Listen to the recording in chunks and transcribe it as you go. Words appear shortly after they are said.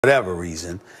whatever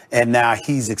reason, and now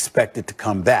he's expected to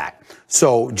come back.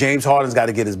 So James Harden's got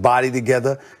to get his body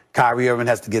together. Kyrie Irving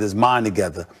has to get his mind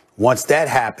together. Once that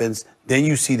happens, then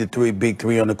you see the big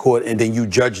three on the court, and then you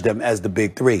judge them as the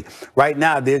big three. Right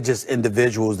now, they're just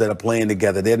individuals that are playing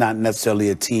together. They're not necessarily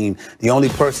a team. The only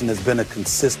person that's been a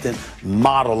consistent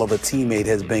model of a teammate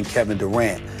has been Kevin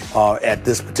Durant at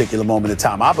this particular moment in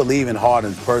time. I believe in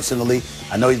Harden personally.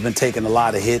 I know he's been taking a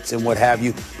lot of hits and what have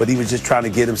you, but he was just trying to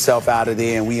get himself out of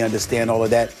there, and we understand all of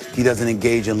that. He doesn't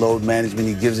engage in load management.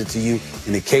 He gives it to you.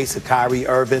 In the case of Kyrie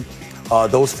Irving,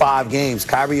 those 5 games,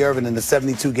 Kyrie Irving in the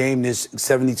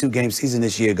 72-game season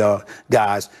this year,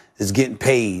 guys, is getting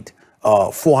paid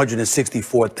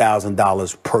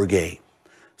 $464,000 per game.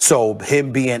 So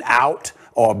him being out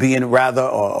or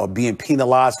being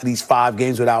penalized for these 5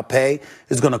 games without pay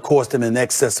is going to cost him in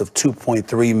excess of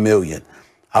 $2.3 million.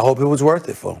 I hope it was worth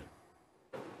it for him.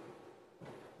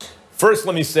 First,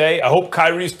 let me say, I hope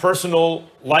Kyrie's personal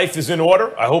life is in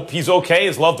order. I hope he's okay.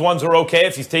 His loved ones are okay.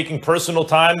 If he's taking personal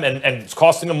time and it's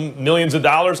costing him millions of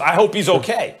dollars, I hope he's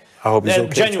okay. I hope he's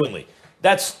okay. Genuinely.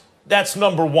 That's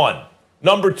number one.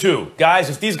 Number 2,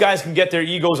 guys, if these guys can get their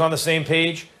egos on the same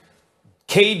page,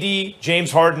 KD,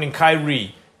 James Harden, and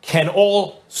Kyrie can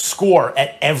all score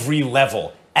at every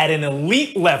level. At an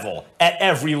elite level, at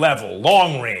every level,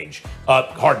 long range.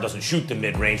 Harden doesn't shoot the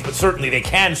mid-range, but certainly they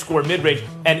can score mid-range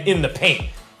and in the paint.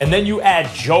 And then you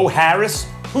add Joe Harris,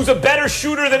 who's a better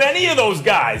shooter than any of those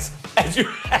guys.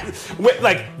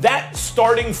 Like, that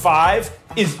starting 5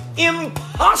 is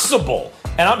impossible.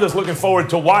 And I'm just looking forward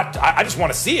to watch. I just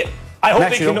want to see it. I hope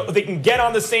Max, they can get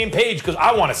on the same page because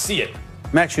I want to see it.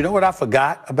 Max, you know what I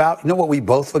forgot about? You know what we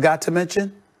both forgot to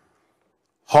mention?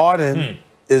 Harden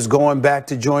is going back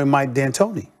to join Mike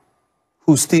D'Antoni,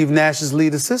 who's Steve Nash's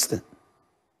lead assistant.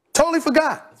 Totally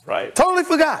forgot. That's right. Totally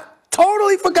forgot.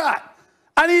 Totally forgot.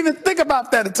 I didn't even think about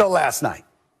that until last night.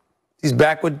 He's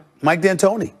back with Mike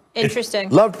D'Antoni. Interesting.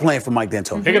 Loved playing for Mike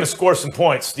D'Antoni. They're going to score some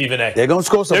points, Stephen A. They're going to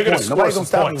score some points. Nobody's going to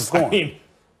stop them from scoring.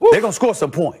 They're going to score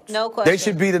some points. No question. They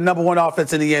should be the number 1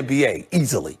 offense in the NBA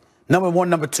easily. Number 1,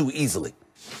 number 2 easily.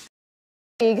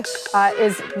 League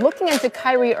is looking into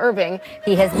Kyrie Irving.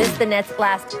 He has missed the Nets'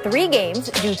 last 3 games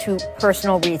due to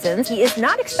personal reasons. He is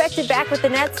not expected back with the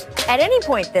Nets at any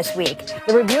point this week.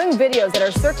 They're reviewing videos that are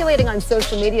circulating on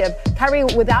social media of Kyrie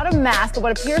without a mask at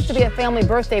what appears to be a family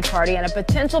birthday party and a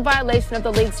potential violation of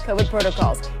the league's COVID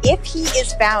protocols. If he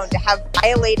is found to have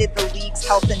violated the league's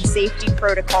health and safety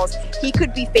protocols, he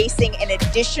could be facing an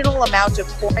additional amount of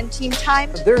quarantine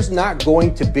time. There's not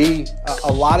going to be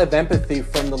a lot of empathy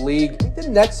from the league.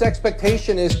 The Nets'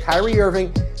 expectation is Kyrie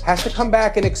Irving has to come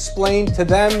back and explain to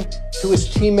them, to his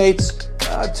teammates,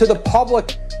 to the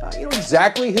public,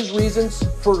 exactly his reasons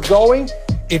for going.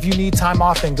 If you need time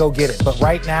off, then go get it. But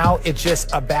right now, it's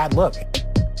just a bad look.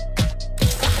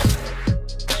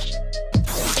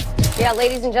 Yeah,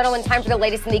 ladies and gentlemen, time for the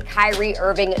latest in the Kyrie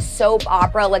Irving soap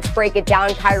opera. Let's break it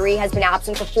down. Kyrie has been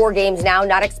absent for 4 games now,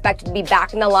 not expected to be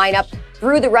back in the lineup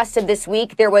through the rest of this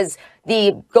week. There was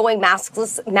the going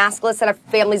maskless at a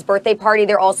family's birthday party.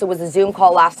 There also was a Zoom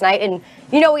call last night. And,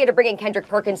 we had to bring in Kendrick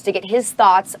Perkins to get his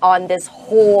thoughts on this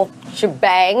whole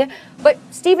shebang. But,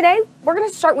 Stephen A., we're going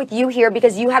to start with you here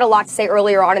because you had a lot to say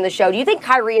earlier on in the show. Do you think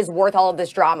Kyrie is worth all of this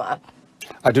drama?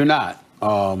 I do not.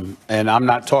 And I'm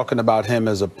not talking about him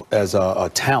as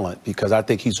a talent because I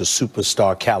think he's a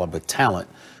superstar caliber talent.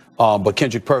 But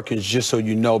Kendrick Perkins, just so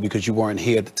you know, because you weren't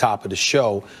here at the top of the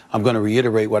show, I'm going to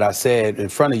reiterate what I said in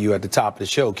front of you at the top of the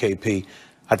show, KP.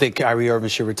 I think Kyrie Irving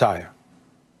should retire.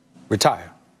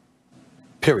 Retire.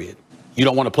 Period. You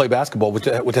don't want to play basketball. What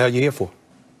the hell are you here for?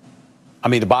 I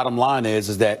mean, the bottom line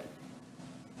is that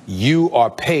you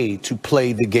are paid to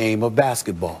play the game of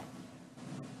basketball.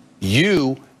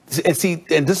 And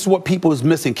this is what people is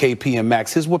missing, KP and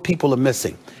Max. Here's what people are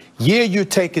missing. Yeah, you're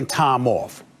taking time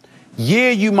off. Yeah,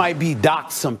 you might be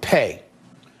docked some pay.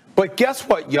 But guess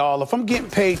what, y'all? If I'm getting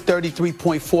paid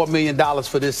 $33.4 million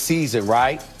for this season,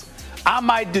 right, I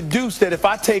might deduce that if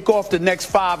I take off the next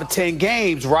 5 or 10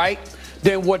 games, right,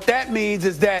 then what that means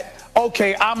is that,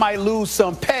 okay, I might lose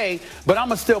some pay, but I'm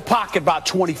going to still pocket about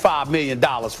 $25 million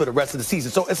for the rest of the season.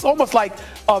 So it's almost like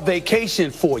a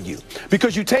vacation for you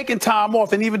because you're taking time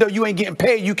off, and even though you ain't getting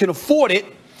paid, you can afford it.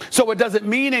 So it doesn't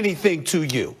mean anything to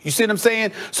you. You see what I'm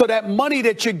saying? So that money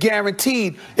that you're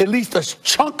guaranteed, at least a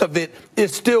chunk of it,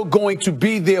 is still going to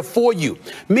be there for you.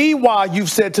 Meanwhile, you've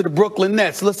said to the Brooklyn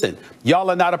Nets, listen, y'all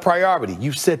are not a priority.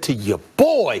 You said to your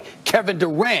boy, Kevin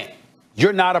Durant,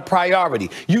 you're not a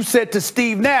priority. You said to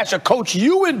Steve Nash, a coach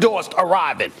you endorsed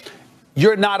arriving,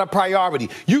 you're not a priority.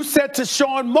 You said to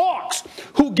Sean Marks,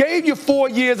 who gave you 4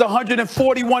 years,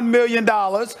 $141 million,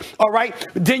 all right?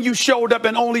 Then you showed up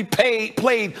and only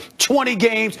played 20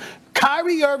 games.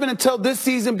 Kyrie Irving, until this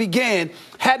season began,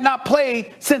 had not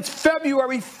played since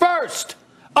February 1st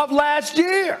of last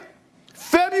year.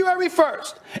 February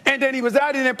 1st. And then he was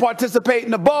out, he didn't participate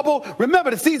in the bubble. Remember,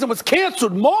 the season was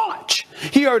canceled March.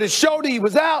 He hurt his shoulder, he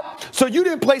was out. So you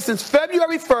didn't play since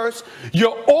February 1st.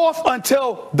 You're off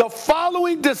until the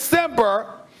following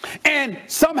December. And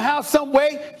somehow, some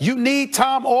way, you need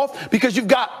time off because you've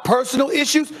got personal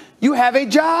issues. You have a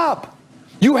job.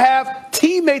 You have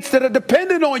teammates that are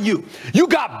dependent on you. You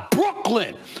got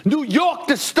Brooklyn, New York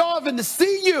that's starving to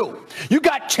see you. You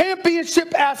got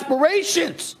championship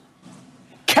aspirations.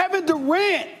 Kevin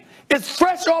Durant is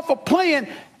fresh off of playing,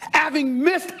 having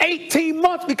missed 18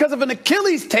 months because of an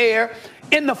Achilles tear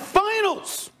in the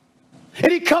finals.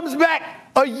 And he comes back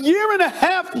a year and a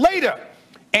half later,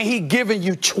 and he giving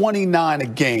you 29 a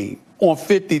game on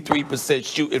 53%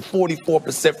 shooting,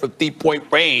 44% from three-point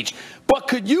range. But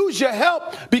could use your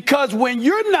help because when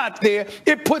you're not there,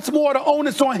 it puts more of the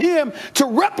onus on him to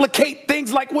replicate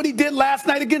things like what he did last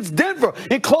night against Denver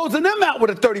and closing them out with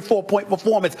a 34-point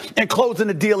performance and closing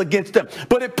the deal against them.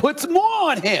 But it puts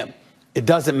more on him. It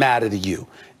doesn't matter to you.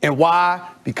 And why?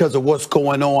 Because of what's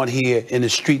going on here in the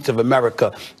streets of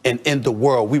America and in the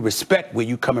world. We respect where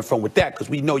you're coming from with that because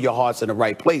we know your heart's in the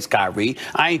right place, Kyrie.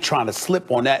 I ain't trying to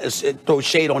slip on that, throw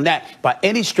shade on that by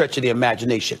any stretch of the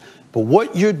imagination. But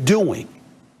what you're doing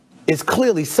is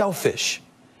clearly selfish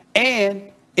and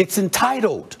it's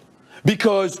entitled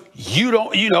because you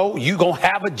don't, you're going to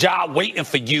have a job waiting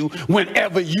for you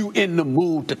whenever you in the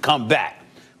mood to come back.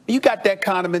 You got that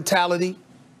kind of mentality.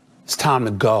 It's time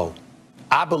to go.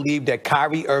 I believe that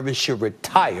Kyrie Irving should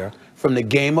retire from the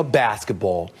game of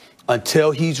basketball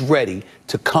until he's ready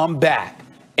to come back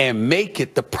and make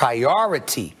it the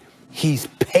priority he's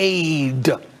paid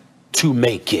to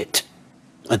make it.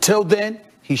 Until then,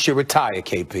 he should retire,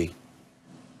 KP.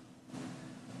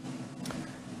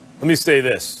 Let me say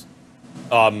this.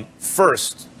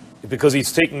 First, because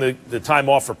he's taking the time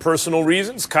off for personal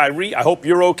reasons, Kyrie, I hope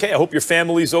you're okay. I hope your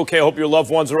family's okay. I hope your loved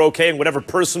ones are okay. And whatever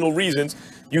personal reasons,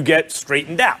 you get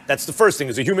straightened out. That's the first thing.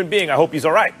 As a human being, I hope he's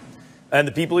all right. And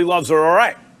the people he loves are all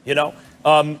right,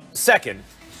 Second,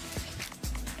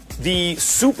 the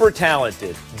super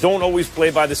talented don't always play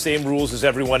by the same rules as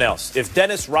everyone else. If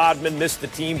Dennis Rodman missed the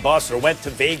team bus or went to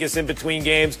Vegas in between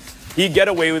games, he'd get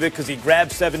away with it because he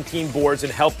grabbed 17 boards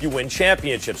and helped you win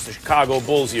championships. The Chicago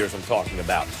Bulls years I'm talking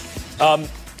about.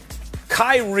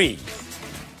 Kyrie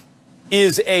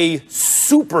is a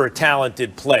super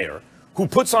talented player who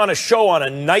puts on a show on a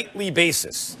nightly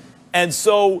basis. And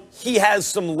so he has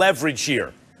some leverage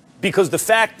here because the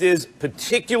fact is,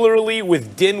 particularly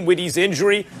with Dinwiddie's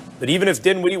injury, that even if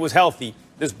Dinwiddie was healthy,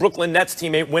 this Brooklyn Nets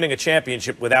team ain't winning a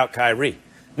championship without Kyrie.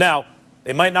 Now,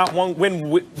 they might not win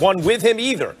one with him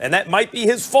either, and that might be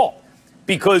his fault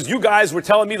because you guys were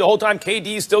telling me the whole time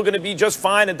KD is still going to be just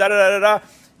fine and da-da-da-da-da,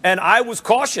 and I was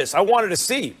cautious. I wanted to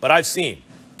see, but I've seen.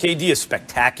 KD is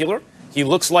spectacular. He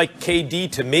looks like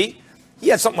KD to me. He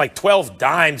had something like 12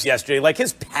 dimes yesterday. Like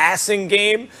his passing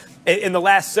game in the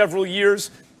last several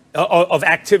years of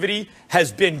activity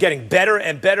has been getting better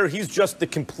and better. He's just the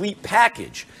complete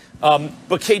package. But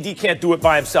KD can't do it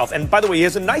by himself. And by the way, he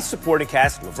has a nice supporting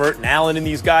cast, LeVert and Allen and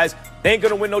these guys. They ain't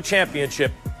going to win no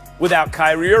championship without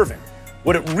Kyrie Irving.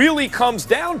 What it really comes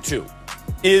down to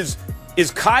is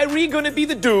Kyrie going to be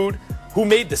the dude who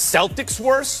made the Celtics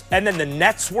worse and then the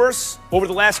Nets worse over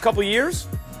the last couple of years?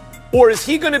 Or is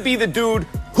he going to be the dude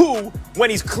who, when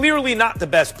he's clearly not the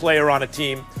best player on a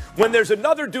team, when there's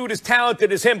another dude as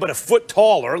talented as him but a foot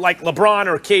taller, like LeBron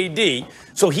or KD,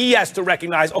 so he has to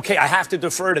recognize, okay, I have to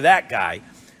defer to that guy.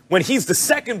 When he's the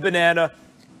second banana,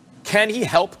 can he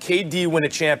help KD win a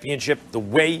championship the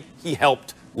way he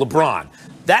helped LeBron?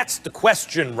 That's the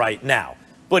question right now.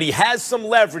 But he has some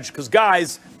leverage because,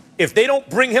 guys, if they don't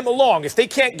bring him along, if they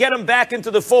can't get him back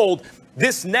into the fold,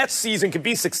 this Nets season could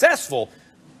be successful,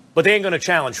 but they ain't going to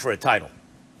challenge for a title.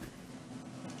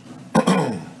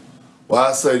 Well,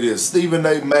 I say this, Stephen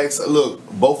A. Max, look,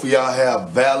 both of y'all have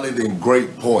valid and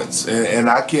great points, and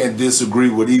I can't disagree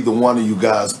with either one of you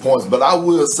guys' points, but I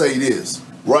will say this,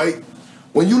 right?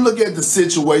 When you look at the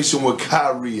situation with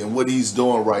Kyrie and what he's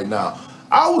doing right now,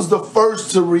 I was the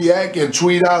first to react and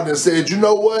tweet out and said, you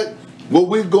know what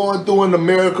we're going through in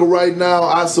America right now,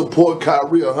 I support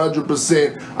Kyrie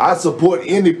 100%. I support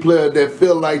any player that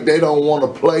feel like they don't want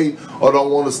to play or don't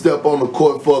want to step on the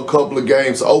court for a couple of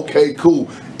games. Okay, cool.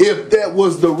 If that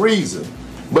was the reason.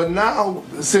 But now,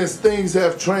 since things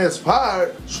have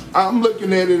transpired, I'm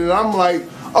looking at it and I'm like,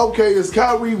 Okay, is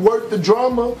Kyrie worth the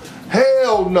drama?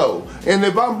 Hell no. And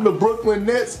if I'm the Brooklyn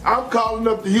Nets, I'm calling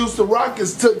up the Houston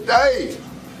Rockets today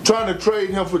trying to trade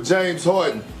him for James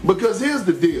Harden. Because here's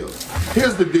the deal.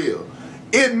 Here's the deal.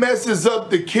 It messes up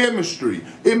the chemistry.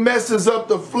 It messes up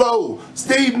the flow.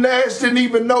 Steve Nash didn't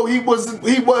even know he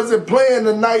wasn't playing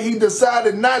the night he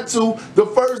decided not to the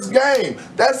first game.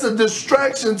 That's a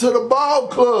distraction to the ball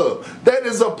club. That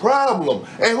is a problem.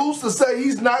 And who's to say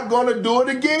he's not going to do it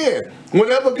again?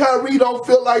 Whenever Kyrie don't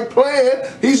feel like playing,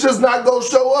 he's just not going to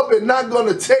show up and not going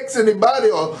to text anybody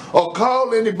or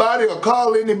call anybody or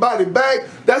call anybody back.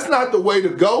 That's not the way to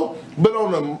go. But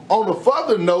on a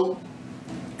further note,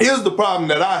 here's the problem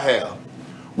that I have.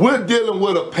 We're dealing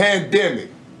with a pandemic.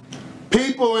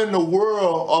 People in the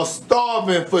world are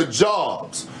starving for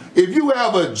jobs. If you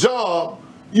have a job,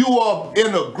 you are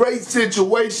in a great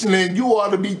situation and you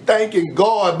ought to be thanking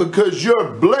God because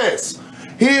you're blessed.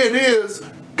 Here it is,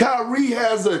 Kyrie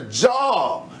has a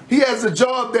job. He has a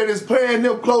job that is paying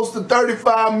him close to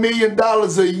 $35 million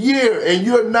a year and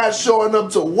you're not showing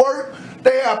up to work.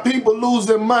 They have people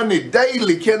losing money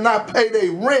daily, cannot pay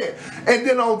their rent. And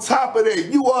then on top of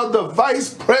that, you are the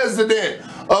vice president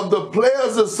of the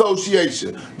Players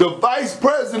Association, the vice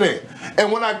president.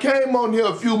 And when I came on here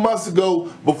a few months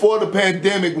ago, before the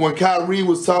pandemic, when Kyrie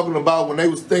was talking about, when they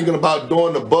was thinking about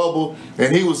doing the bubble,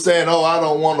 and he was saying, oh, I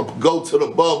don't want to go to the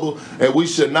bubble, and we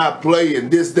should not play, and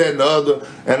this, that, and the other.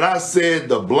 And I said,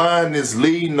 the blind is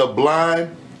leading the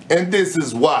blind, and this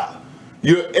is why.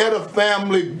 You're at a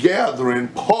family gathering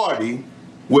party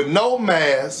with no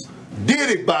mask,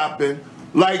 diddy bopping,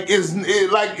 like it's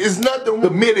nothing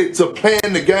committed to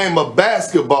playing the game of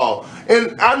basketball.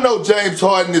 And I know James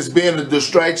Harden is being a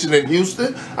distraction in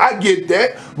Houston. I get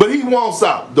that. But he wants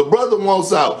out. The brother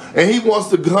wants out. And he wants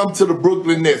to come to the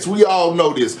Brooklyn Nets. We all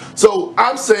know this. So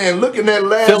I'm saying, looking at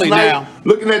last night,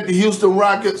 looking at the Houston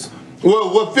Rockets,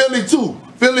 well, Philly too.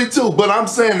 Philly too. But I'm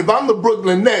saying, if I'm the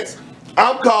Brooklyn Nets,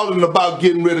 I'm calling about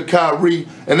getting rid of Kyrie,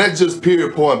 and that's just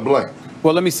period, point blank.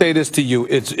 Well, let me say this to you.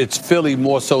 It's Philly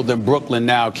more so than Brooklyn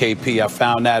now, KP. I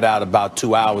found that out about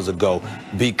 2 hours ago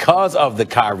because of the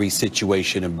Kyrie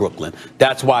situation in Brooklyn.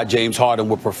 That's why James Harden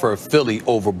would prefer Philly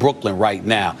over Brooklyn right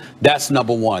now. That's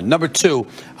number one. Number two,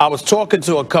 I was talking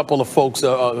to a couple of folks,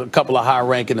 a couple of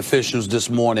high-ranking officials this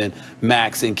morning,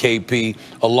 Max and KP,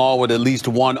 along with at least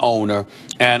one owner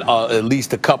and at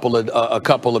least a couple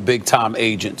of big-time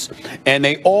agents. And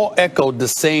they all echoed the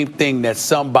same thing that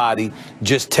somebody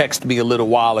just texted me a little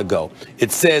while ago.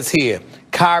 It says here,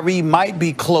 Kyrie might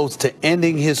be close to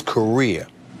ending his career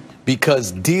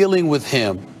because dealing with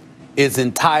him is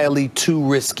entirely too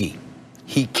risky.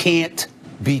 He can't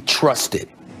be trusted.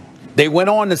 They went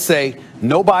on to say,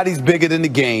 nobody's bigger than the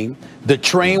game. The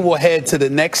train will head to the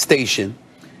next station.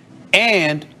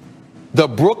 And the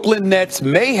Brooklyn Nets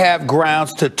may have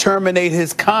grounds to terminate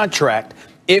his contract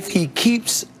if he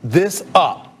keeps this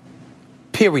up,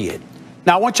 period.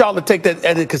 Now, I want y'all to take that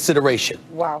into consideration.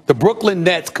 Wow. The Brooklyn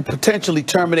Nets could potentially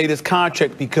terminate his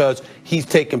contract because he's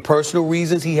taken personal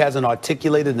reasons. He hasn't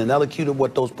articulated and elocuted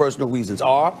what those personal reasons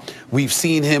are. We've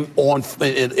seen him on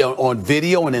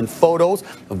video and in photos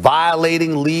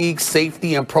violating league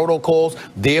safety and protocols,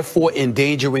 therefore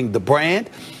endangering the brand.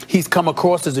 He's come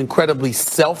across as incredibly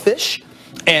selfish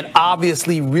and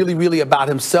obviously really, really about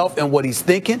himself and what he's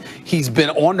thinking. He's been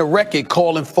on the record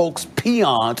calling folks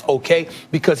peons, okay,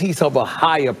 because he's of a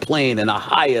higher plane and a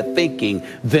higher thinking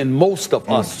than most of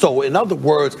us. So in other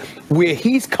words, where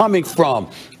he's coming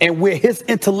from and where his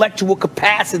intellectual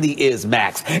capacity is,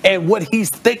 Max, and what he's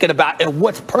thinking about and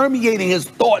what's permeating his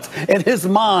thoughts and his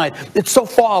mind, it's so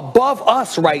far above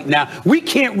us right now. We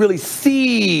can't really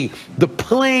see the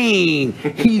plane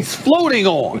he's floating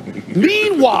on.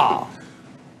 Meanwhile,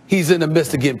 he's in the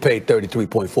midst of getting paid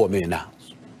 $33.4 million.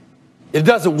 It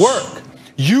doesn't work.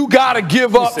 You got to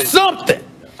give up something.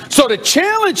 So the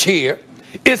challenge here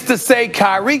is to say,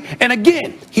 Kyrie, and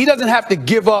again, he doesn't have to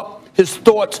give up his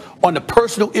thoughts on the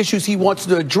personal issues he wants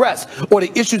to address or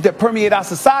the issues that permeate our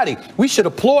society. We should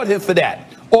applaud him for that.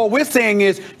 All we're saying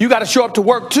is you got to show up to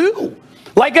work, too,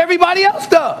 like everybody else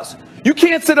does. You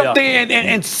can't sit up there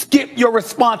and skip your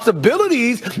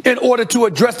responsibilities in order to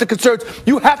address the concerns.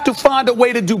 You have to find a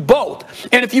way to do both.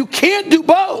 And if you can't do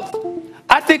both,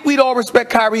 I think we'd all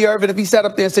respect Kyrie Irving if he sat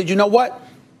up there and said, you know what?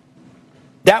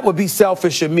 That would be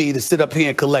selfish of me to sit up here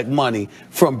and collect money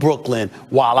from Brooklyn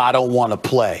while I don't want to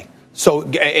play.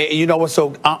 So, you know what?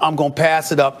 So I'm going to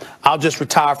pass it up. I'll just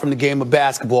retire from the game of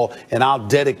basketball and I'll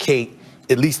dedicate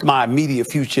at least my immediate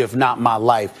future, if not my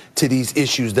life, to these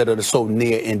issues that are so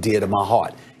near and dear to my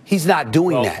heart. He's not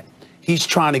doing that. He's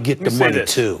trying to get the money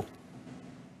too.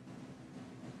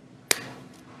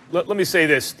 let me say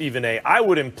this, Stephen A. I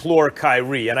would implore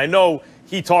Kyrie, and I know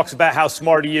he talks about how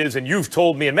smart he is, and you've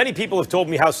told me, and many people have told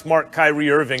me how smart Kyrie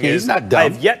Irving is. He's not dumb. I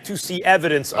have yet to see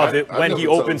evidence of it when he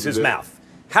opens his mouth.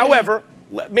 However,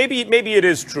 maybe it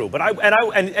is true, but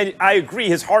I agree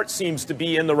his heart seems to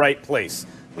be in the right place.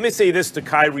 Let me say this to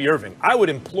Kyrie Irving. I would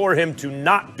implore him to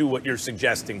not do what you're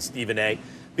suggesting, Stephen A.,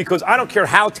 because I don't care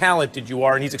how talented you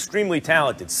are, and he's extremely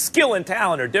talented. Skill and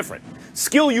talent are different.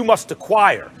 Skill you must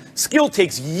acquire. Skill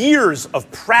takes years of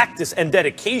practice and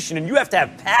dedication, and you have to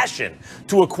have passion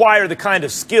to acquire the kind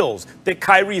of skills that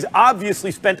Kyrie's obviously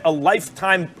spent a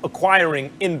lifetime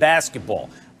acquiring in basketball.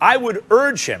 I would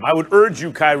urge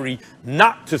you, Kyrie,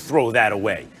 not to throw that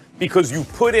away, because you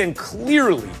put in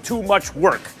clearly too much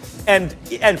work. And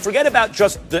forget about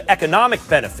just the economic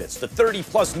benefits, the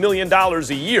 $30+ million a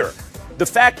year. The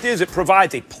fact is, it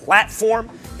provides a platform.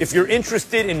 If you're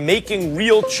interested in making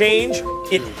real change,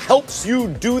 it helps you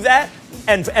do that.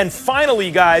 And finally,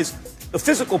 guys, the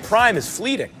physical prime is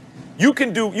fleeting. You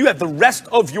have the rest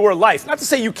of your life. Not to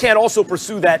say you can't also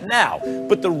pursue that now,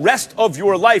 but the rest of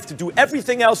your life to do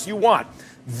everything else you want.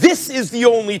 This is the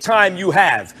only time you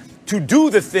have to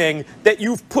do the thing that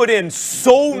you've put in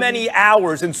so many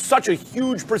hours and such a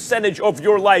huge percentage of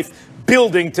your life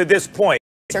building to this point.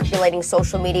 Circulating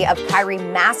social media of Kyrie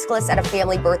maskless at a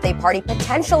family birthday party,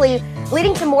 potentially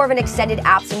leading to more of an extended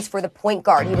absence for the point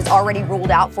guard. He was already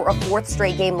ruled out for a 4th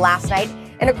straight game last night,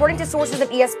 and according to sources of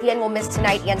ESPN, will miss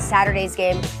tonight and Saturday's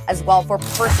game as well for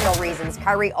personal reasons.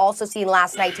 Kyrie also seen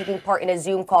last night taking part in a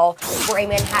Zoom call for a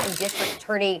Manhattan District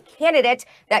Attorney candidate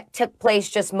that took place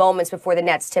just moments before the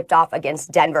Nets tipped off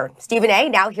against Denver. Stephen A.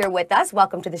 now here with us.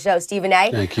 Welcome to the show, Stephen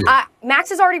A. Thank you. Max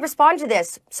has already responded to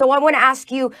this, so I want to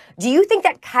ask you, do you think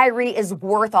that Kyrie is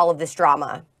worth all of this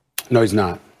drama? No, he's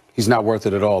not. He's not worth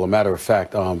it at all. A matter of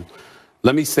fact,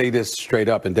 let me say this straight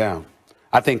up and down.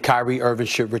 I think Kyrie Irving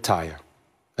should retire.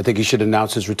 I think he should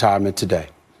announce his retirement today.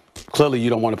 Clearly,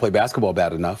 you don't want to play basketball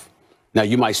bad enough. Now,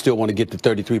 you might still want to get the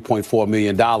 $33.4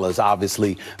 million,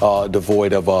 obviously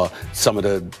devoid of some of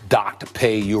the docked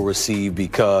pay you'll receive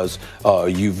because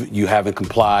you haven't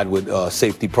complied with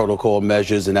safety protocol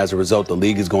measures. And as a result, the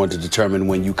league is going to determine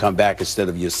when you come back instead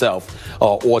of yourself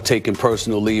or taking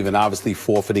personal leave and obviously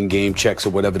forfeiting game checks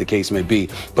or whatever the case may be.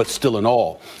 But still in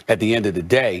all, at the end of the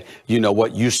day, you know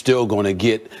what? You're still going to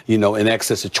get, in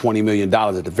excess of $20 million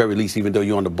at the very least, even though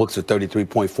you're on the books of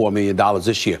 $33.4 million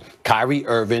this year. Kyrie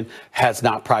Irving has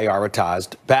not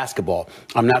prioritized basketball.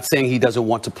 I'm not saying he doesn't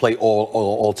want to play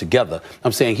all together.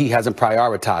 I'm saying he hasn't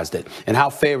prioritized it. And how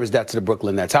fair is that to the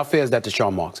Brooklyn Nets? How fair is that to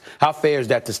Sean Marks? How fair is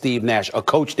that to Steve Nash, a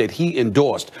coach that he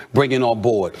endorsed bringing on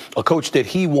board, a coach that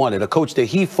he wanted, a coach that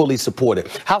he fully supported?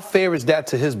 How fair is that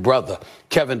to his brother,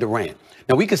 Kevin Durant?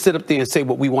 Now, we can sit up there and say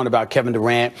what we want about Kevin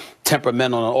Durant,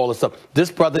 temperamental and all this stuff.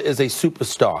 This brother is a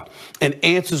superstar and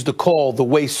answers the call the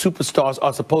way superstars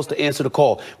are supposed to answer the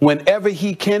call. Whenever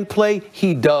he can play,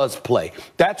 he does play.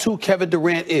 That's who Kevin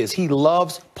Durant is. He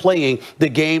loves playing the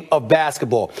game of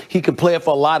basketball. He can play it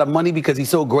for a lot of money because he's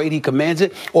so great he commands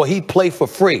it, or he'd play for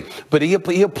free. But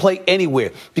he'll play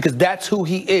anywhere because that's who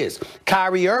he is.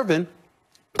 Kyrie Irving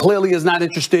clearly is not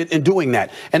interested in doing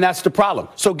that, and that's the problem.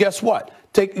 So guess what?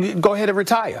 Go ahead and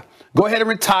retire. Go ahead and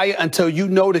retire until you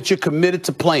know that you're committed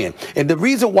to playing. And the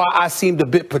reason why I seemed a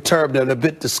bit perturbed and a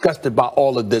bit disgusted by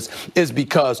all of this is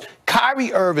because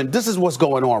Kyrie Irving, this is what's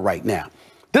going on right now.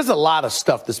 There's a lot of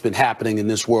stuff that's been happening in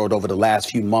this world over the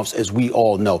last few months, as we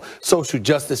all know. Social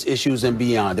justice issues and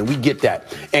beyond, and we get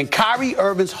that. And Kyrie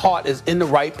Irving's heart is in the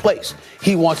right place.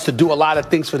 He wants to do a lot of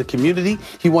things for the community.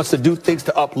 He wants to do things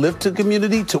to uplift the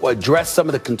community, to address some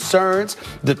of the concerns,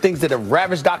 the things that have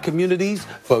ravaged our communities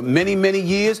for many, many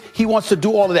years. He wants to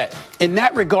do all of that. In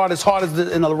that regard, his heart is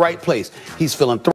in the right place. He's feeling